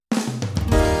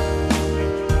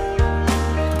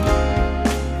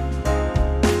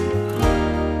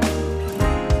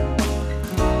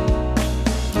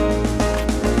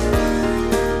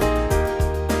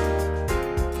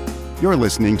You're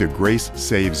listening to Grace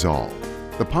Saves All,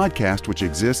 the podcast which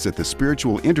exists at the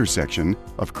spiritual intersection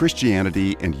of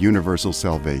Christianity and universal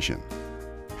salvation.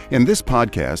 In this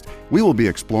podcast, we will be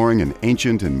exploring an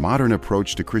ancient and modern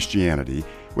approach to Christianity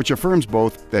which affirms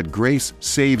both that grace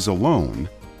saves alone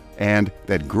and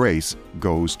that grace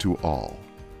goes to all.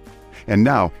 And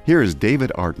now, here is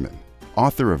David Artman,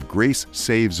 author of Grace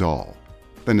Saves All,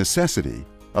 The Necessity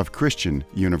of Christian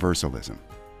Universalism.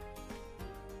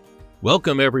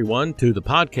 Welcome, everyone, to the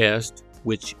podcast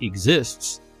which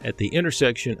exists at the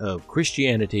intersection of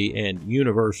Christianity and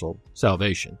universal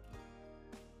salvation.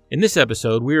 In this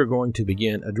episode, we are going to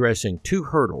begin addressing two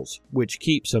hurdles which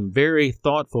keep some very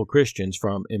thoughtful Christians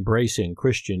from embracing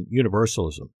Christian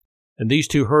universalism. And these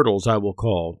two hurdles I will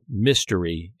call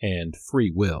mystery and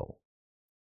free will.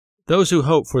 Those who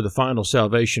hope for the final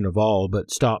salvation of all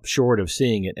but stop short of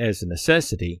seeing it as a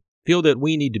necessity feel that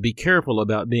we need to be careful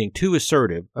about being too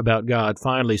assertive about God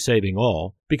finally saving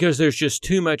all because there's just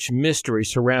too much mystery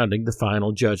surrounding the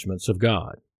final judgments of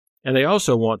God. And they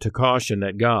also want to caution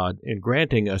that God, in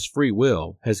granting us free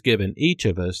will, has given each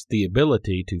of us the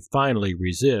ability to finally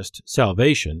resist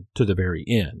salvation to the very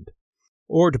end.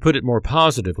 Or to put it more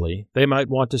positively, they might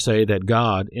want to say that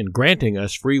God, in granting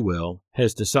us free will,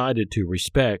 has decided to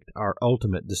respect our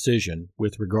ultimate decision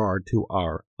with regard to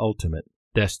our ultimate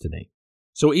destiny.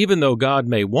 So even though God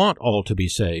may want all to be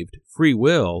saved, free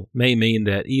will may mean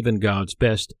that even God's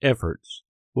best efforts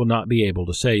will not be able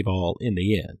to save all in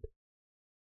the end.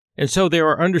 And so there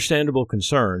are understandable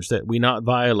concerns that we not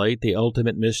violate the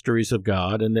ultimate mysteries of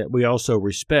God and that we also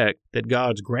respect that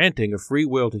God's granting of free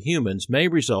will to humans may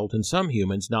result in some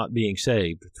humans not being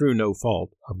saved through no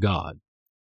fault of God.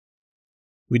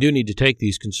 We do need to take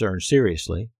these concerns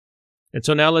seriously. And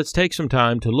so now let's take some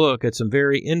time to look at some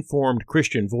very informed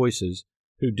Christian voices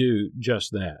who do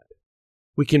just that.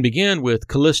 We can begin with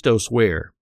Kallistos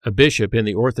Ware, a bishop in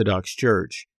the Orthodox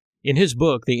Church. In his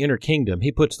book, The Inner Kingdom,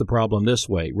 he puts the problem this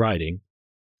way, writing,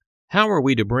 "How are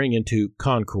we to bring into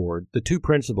concord the two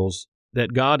principles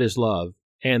that God is love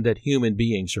and that human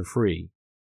beings are free?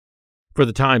 For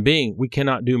the time being, we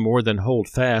cannot do more than hold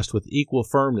fast with equal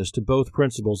firmness to both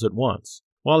principles at once,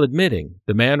 while admitting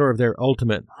the manner of their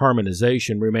ultimate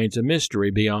harmonization remains a mystery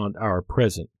beyond our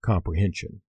present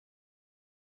comprehension."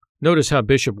 Notice how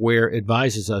Bishop Ware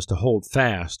advises us to hold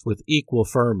fast with equal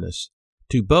firmness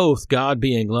to both God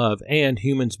being love and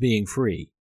humans being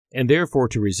free, and therefore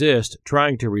to resist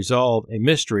trying to resolve a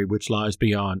mystery which lies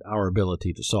beyond our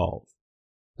ability to solve.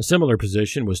 A similar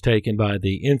position was taken by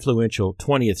the influential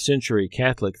 20th century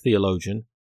Catholic theologian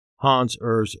Hans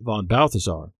Urs von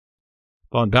Balthasar.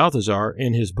 Von Balthasar,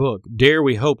 in his book Dare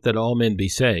We Hope That All Men Be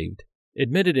Saved,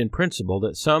 admitted in principle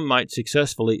that some might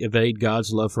successfully evade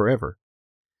God's love forever.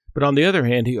 But on the other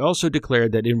hand, he also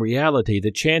declared that in reality the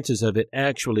chances of it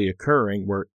actually occurring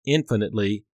were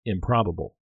infinitely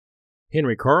improbable.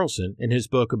 Henry Carlson, in his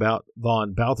book about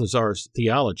von Balthasar's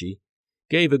theology,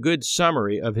 gave a good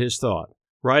summary of his thought,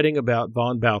 writing about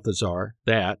von Balthasar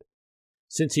that,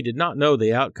 since he did not know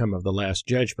the outcome of the Last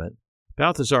Judgment,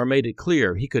 Balthasar made it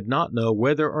clear he could not know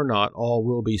whether or not all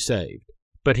will be saved,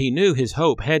 but he knew his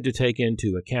hope had to take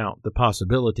into account the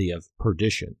possibility of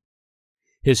perdition.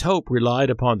 His hope relied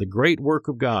upon the great work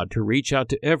of God to reach out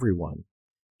to everyone,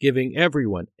 giving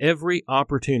everyone every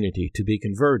opportunity to be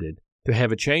converted, to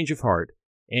have a change of heart,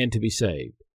 and to be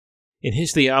saved. In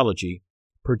his theology,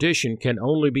 perdition can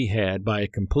only be had by a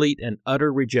complete and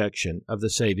utter rejection of the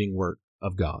saving work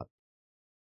of God.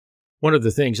 One of the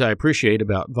things I appreciate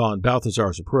about von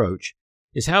Balthasar's approach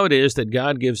is how it is that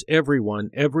God gives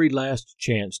everyone every last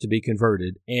chance to be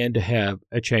converted and to have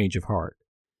a change of heart.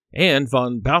 And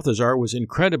von Balthasar was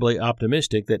incredibly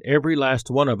optimistic that every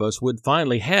last one of us would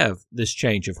finally have this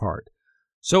change of heart.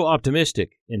 So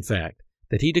optimistic, in fact,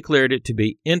 that he declared it to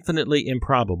be infinitely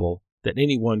improbable that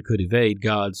anyone could evade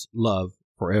God's love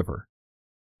forever.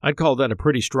 I'd call that a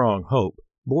pretty strong hope,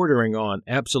 bordering on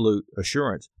absolute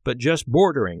assurance, but just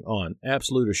bordering on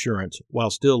absolute assurance while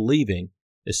still leaving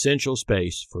essential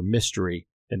space for mystery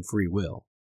and free will.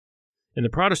 In the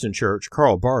Protestant Church,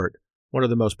 Karl Barth, one of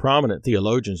the most prominent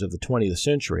theologians of the 20th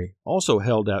century, also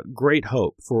held out great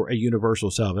hope for a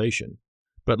universal salvation.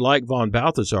 But like von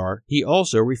Balthasar, he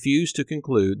also refused to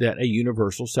conclude that a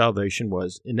universal salvation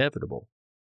was inevitable.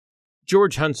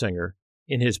 George Hunsinger,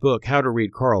 in his book How to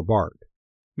Read Karl Barth,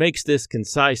 makes this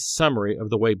concise summary of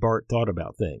the way Barth thought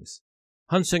about things.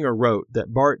 Hunsinger wrote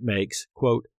that Barth makes,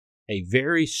 quote, a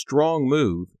very strong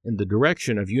move in the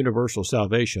direction of universal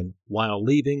salvation while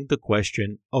leaving the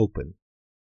question open.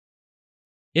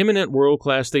 Eminent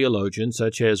world-class theologians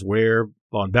such as Ware,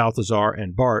 von Balthasar,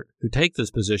 and Barth, who take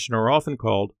this position, are often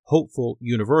called hopeful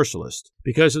universalists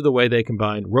because of the way they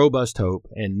combine robust hope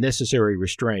and necessary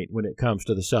restraint when it comes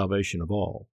to the salvation of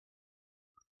all.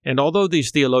 And although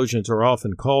these theologians are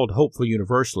often called hopeful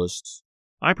universalists,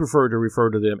 I prefer to refer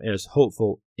to them as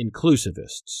hopeful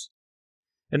inclusivists.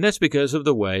 And that's because of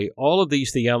the way all of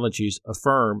these theologies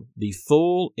affirm the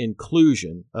full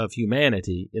inclusion of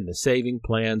humanity in the saving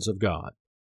plans of God.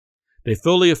 They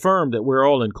fully affirm that we're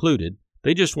all included.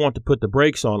 They just want to put the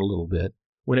brakes on a little bit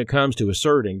when it comes to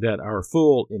asserting that our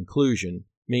full inclusion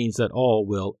means that all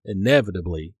will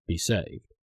inevitably be saved.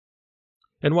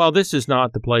 And while this is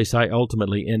not the place I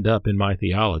ultimately end up in my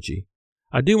theology,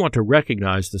 I do want to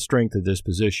recognize the strength of this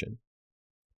position.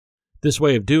 This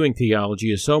way of doing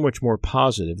theology is so much more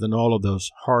positive than all of those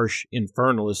harsh,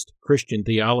 infernalist Christian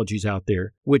theologies out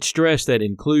there, which stress that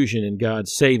inclusion in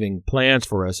God's saving plans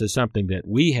for us is something that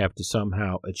we have to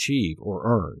somehow achieve or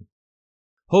earn.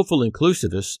 Hopeful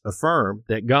inclusivists affirm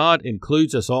that God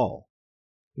includes us all.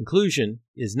 Inclusion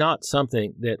is not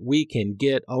something that we can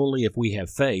get only if we have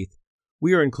faith.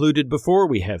 We are included before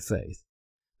we have faith.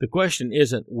 The question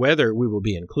isn't whether we will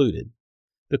be included.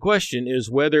 The question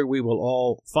is whether we will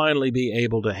all finally be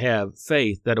able to have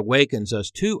faith that awakens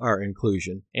us to our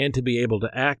inclusion and to be able to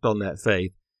act on that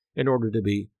faith in order to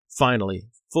be finally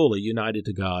fully united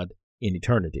to God in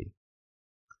eternity.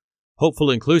 Hopeful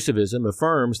inclusivism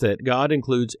affirms that God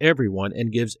includes everyone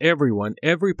and gives everyone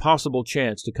every possible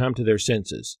chance to come to their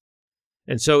senses.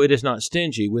 And so it is not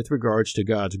stingy with regards to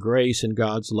God's grace and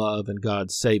God's love and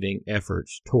God's saving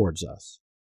efforts towards us.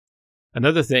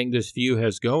 Another thing this view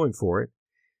has going for it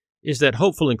is that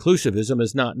hopeful inclusivism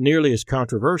is not nearly as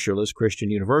controversial as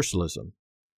Christian universalism.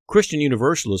 Christian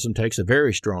universalism takes a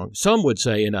very strong, some would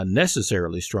say an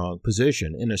unnecessarily strong,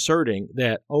 position in asserting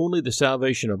that only the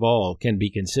salvation of all can be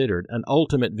considered an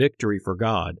ultimate victory for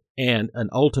God and an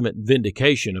ultimate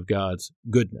vindication of God's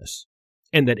goodness,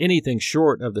 and that anything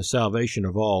short of the salvation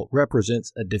of all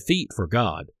represents a defeat for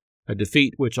God, a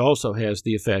defeat which also has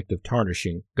the effect of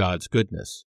tarnishing God's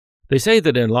goodness. They say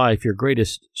that in life your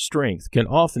greatest strength can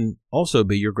often also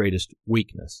be your greatest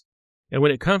weakness. And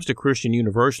when it comes to Christian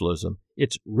universalism,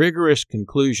 its rigorous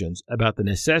conclusions about the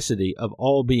necessity of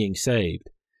all being saved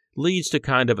leads to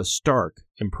kind of a stark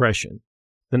impression.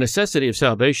 The necessity of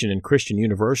salvation in Christian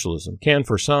universalism can,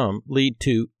 for some, lead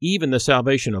to even the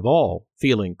salvation of all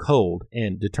feeling cold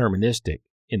and deterministic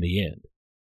in the end.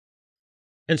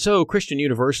 And so Christian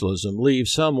universalism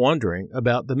leaves some wondering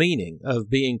about the meaning of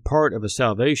being part of a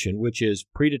salvation which is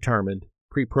predetermined,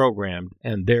 pre-programmed,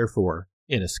 and therefore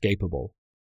inescapable.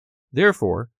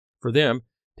 Therefore, for them,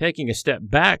 taking a step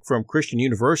back from Christian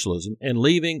universalism and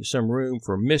leaving some room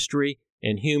for mystery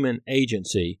and human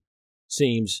agency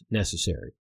seems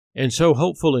necessary. And so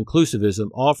hopeful inclusivism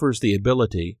offers the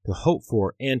ability to hope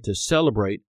for and to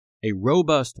celebrate a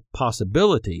robust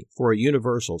possibility for a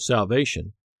universal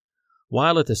salvation,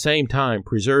 while at the same time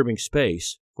preserving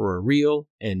space for a real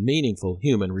and meaningful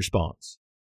human response.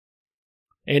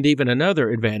 And even another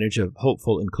advantage of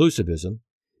hopeful inclusivism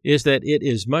is that it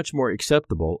is much more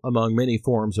acceptable among many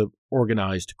forms of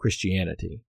organized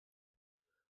Christianity.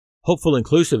 Hopeful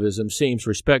inclusivism seems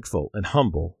respectful and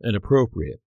humble and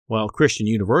appropriate, while Christian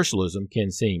universalism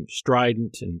can seem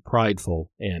strident and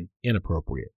prideful and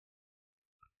inappropriate.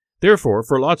 Therefore,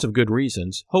 for lots of good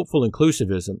reasons, hopeful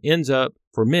inclusivism ends up,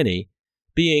 for many,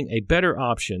 being a better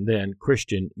option than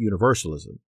Christian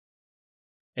universalism.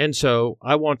 And so,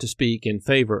 I want to speak in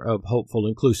favor of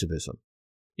hopeful inclusivism.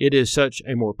 It is such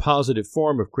a more positive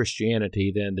form of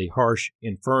Christianity than the harsh,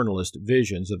 infernalist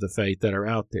visions of the faith that are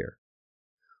out there.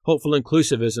 Hopeful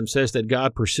inclusivism says that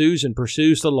God pursues and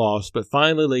pursues the lost, but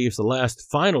finally leaves the last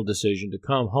final decision to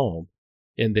come home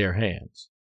in their hands.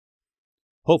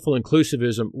 Hopeful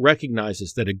inclusivism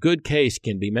recognizes that a good case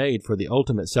can be made for the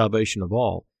ultimate salvation of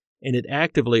all, and it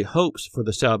actively hopes for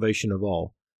the salvation of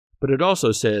all, but it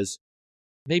also says,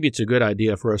 maybe it's a good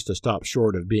idea for us to stop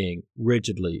short of being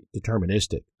rigidly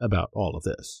deterministic about all of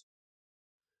this.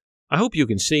 I hope you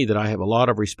can see that I have a lot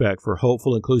of respect for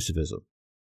hopeful inclusivism.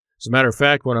 As a matter of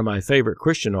fact, one of my favorite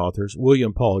Christian authors,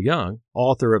 William Paul Young,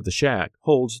 author of The Shack,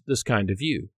 holds this kind of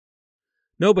view.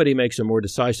 Nobody makes a more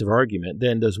decisive argument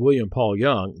than does William Paul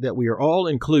Young that we are all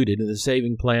included in the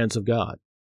saving plans of God.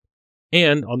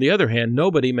 And, on the other hand,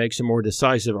 nobody makes a more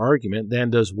decisive argument than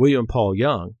does William Paul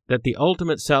Young that the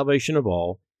ultimate salvation of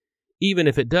all, even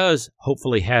if it does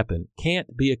hopefully happen,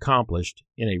 can't be accomplished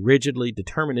in a rigidly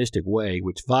deterministic way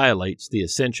which violates the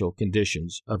essential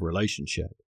conditions of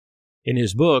relationship. In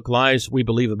his book, Lies We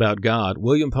Believe About God,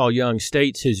 William Paul Young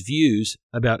states his views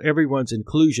about everyone's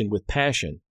inclusion with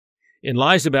passion. In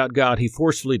Lies About God, he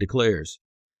forcefully declares,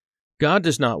 God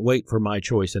does not wait for my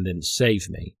choice and then save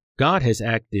me. God has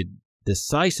acted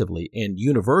decisively and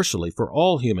universally for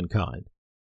all humankind.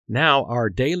 Now our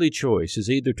daily choice is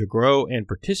either to grow and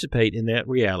participate in that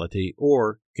reality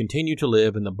or continue to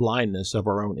live in the blindness of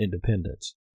our own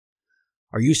independence.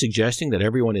 Are you suggesting that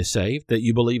everyone is saved, that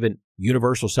you believe in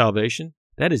universal salvation?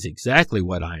 That is exactly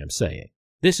what I am saying.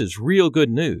 This is real good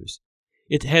news.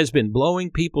 It has been blowing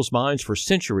people's minds for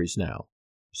centuries now,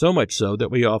 so much so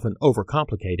that we often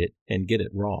overcomplicate it and get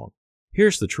it wrong.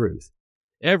 Here's the truth.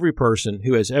 Every person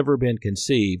who has ever been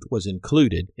conceived was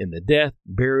included in the death,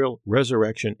 burial,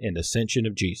 resurrection, and ascension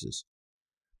of Jesus.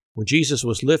 When Jesus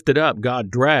was lifted up, God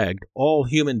dragged all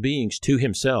human beings to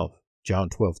himself, John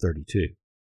 12:32.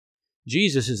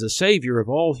 Jesus is the Savior of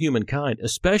all humankind,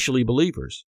 especially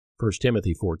believers, 1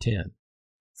 Timothy 4:10.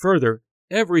 Further,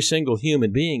 every single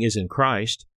human being is in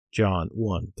Christ, John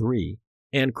 1:3,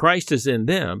 and Christ is in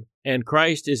them, and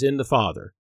Christ is in the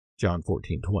Father, John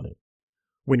 14:20.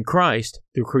 When Christ,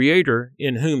 the Creator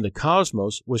in whom the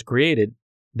cosmos was created,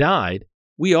 died,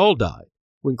 we all died.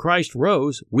 When Christ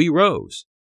rose, we rose,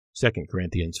 2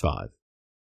 Corinthians 5.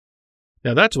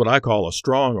 Now that's what I call a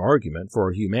strong argument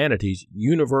for humanity's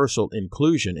universal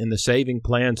inclusion in the saving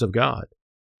plans of God.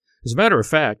 As a matter of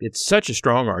fact, it's such a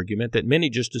strong argument that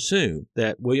many just assume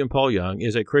that William Paul Young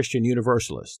is a Christian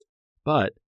universalist.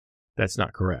 But that's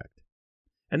not correct.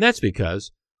 And that's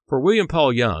because, for William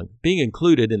Paul Young, being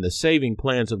included in the saving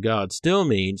plans of God still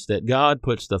means that God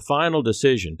puts the final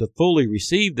decision to fully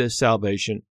receive this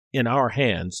salvation in our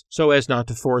hands so as not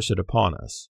to force it upon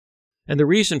us. And the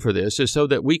reason for this is so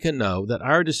that we can know that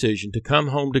our decision to come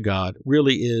home to God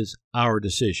really is our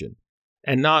decision,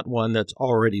 and not one that's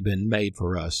already been made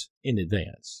for us in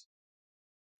advance.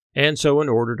 And so in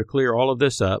order to clear all of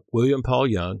this up, William Paul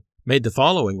Young made the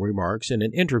following remarks in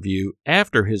an interview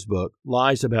after his book,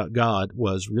 Lies About God,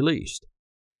 was released.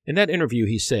 In that interview,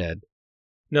 he said,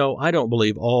 "No, I don't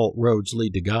believe all roads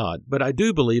lead to God, but I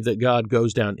do believe that God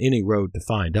goes down any road to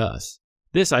find us.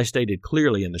 This I stated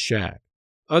clearly in the shack.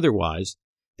 Otherwise,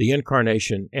 the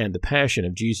incarnation and the passion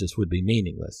of Jesus would be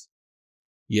meaningless.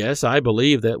 Yes, I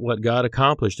believe that what God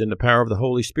accomplished in the power of the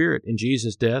Holy Spirit in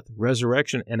Jesus' death,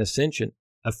 resurrection, and ascension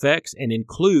affects and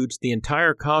includes the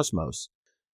entire cosmos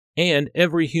and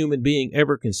every human being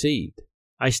ever conceived.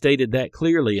 I stated that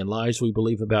clearly in Lies We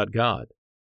Believe About God.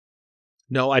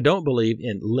 No, I don't believe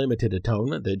in limited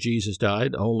atonement, that Jesus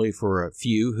died only for a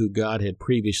few who God had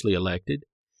previously elected.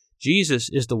 Jesus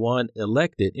is the one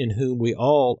elected in whom we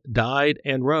all died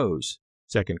and rose,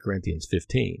 2 Corinthians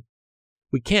 15.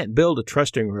 We can't build a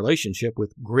trusting relationship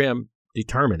with grim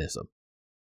determinism.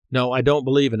 No, I don't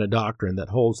believe in a doctrine that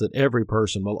holds that every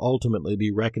person will ultimately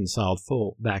be reconciled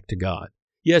full back to God.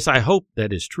 Yes, I hope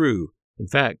that is true. In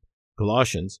fact,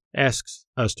 Colossians asks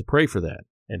us to pray for that,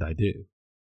 and I do.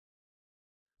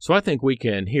 So I think we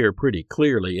can hear pretty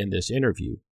clearly in this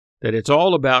interview that it's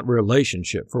all about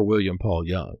relationship for William Paul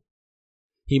Young.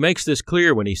 He makes this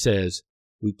clear when he says,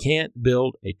 we can't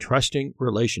build a trusting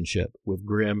relationship with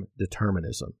grim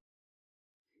determinism.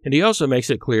 And he also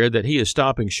makes it clear that he is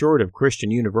stopping short of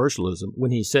Christian universalism when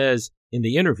he says in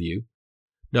the interview,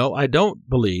 no, I don't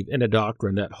believe in a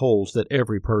doctrine that holds that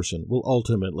every person will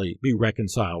ultimately be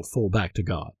reconciled full back to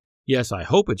God. Yes, I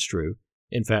hope it's true.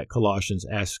 In fact, Colossians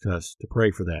asks us to pray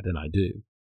for that, and I do.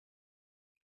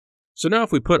 So now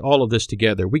if we put all of this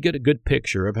together, we get a good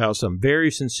picture of how some very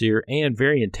sincere and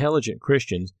very intelligent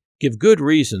Christians give good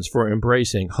reasons for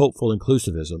embracing hopeful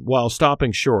inclusivism while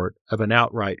stopping short of an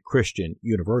outright Christian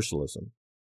universalism.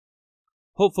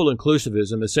 Hopeful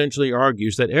inclusivism essentially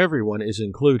argues that everyone is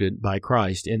included by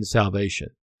Christ in salvation.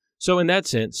 So in that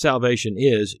sense, salvation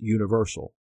is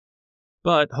universal.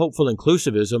 But hopeful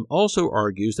inclusivism also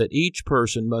argues that each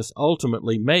person must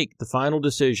ultimately make the final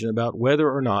decision about whether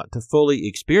or not to fully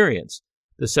experience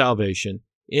the salvation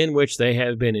in which they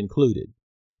have been included,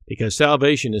 because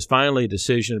salvation is finally a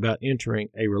decision about entering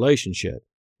a relationship,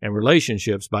 and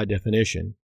relationships, by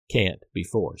definition, can't be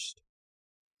forced.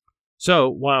 So,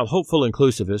 while hopeful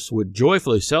inclusivists would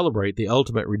joyfully celebrate the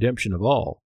ultimate redemption of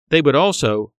all, they would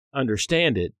also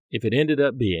understand it if it ended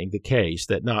up being the case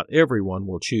that not everyone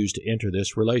will choose to enter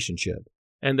this relationship,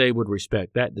 and they would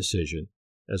respect that decision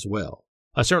as well.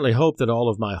 I certainly hope that all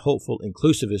of my hopeful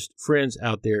inclusivist friends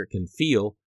out there can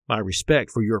feel my respect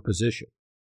for your position.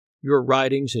 Your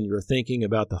writings and your thinking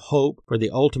about the hope for the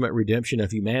ultimate redemption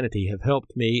of humanity have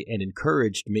helped me and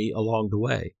encouraged me along the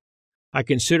way. I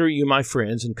consider you my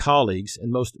friends and colleagues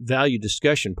and most valued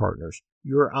discussion partners.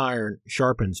 Your iron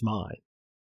sharpens mine.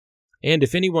 And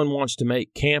if anyone wants to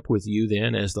make camp with you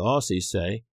then, as the Aussies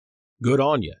say, good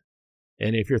on you.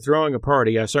 And if you're throwing a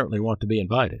party, I certainly want to be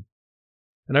invited.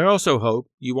 And I also hope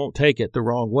you won't take it the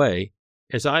wrong way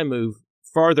as I move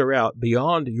farther out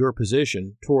beyond your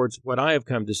position towards what I have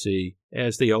come to see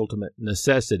as the ultimate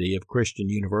necessity of Christian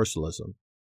universalism.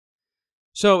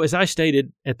 So, as I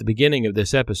stated at the beginning of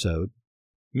this episode,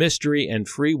 mystery and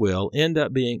free will end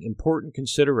up being important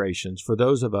considerations for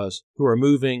those of us who are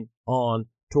moving on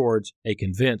towards a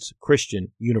convinced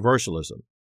Christian universalism.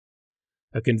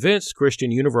 A convinced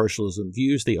Christian universalism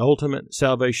views the ultimate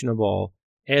salvation of all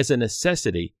as a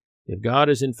necessity if God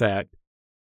is in fact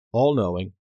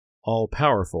all-knowing,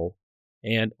 all-powerful,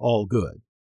 and all-good.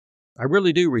 I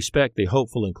really do respect the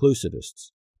hopeful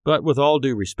inclusivists, but with all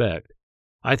due respect,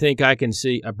 I think I can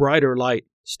see a brighter light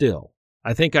still.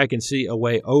 I think I can see a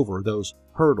way over those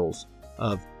hurdles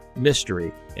of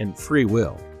mystery and free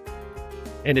will.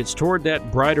 And it's toward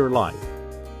that brighter light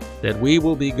that we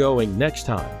will be going next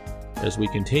time as we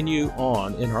continue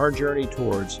on in our journey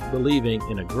towards believing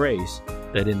in a grace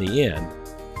that in the end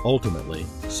ultimately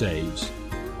saves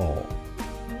all.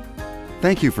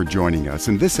 Thank you for joining us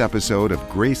in this episode of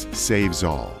Grace Saves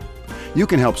All. You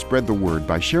can help spread the word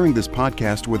by sharing this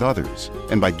podcast with others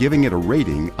and by giving it a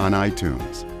rating on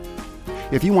iTunes.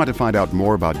 If you want to find out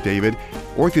more about David,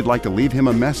 or if you'd like to leave him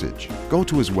a message, go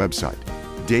to his website,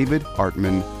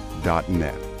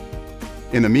 davidartman.net.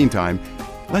 In the meantime,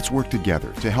 let's work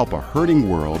together to help a hurting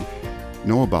world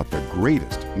know about the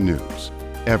greatest news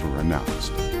ever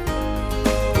announced.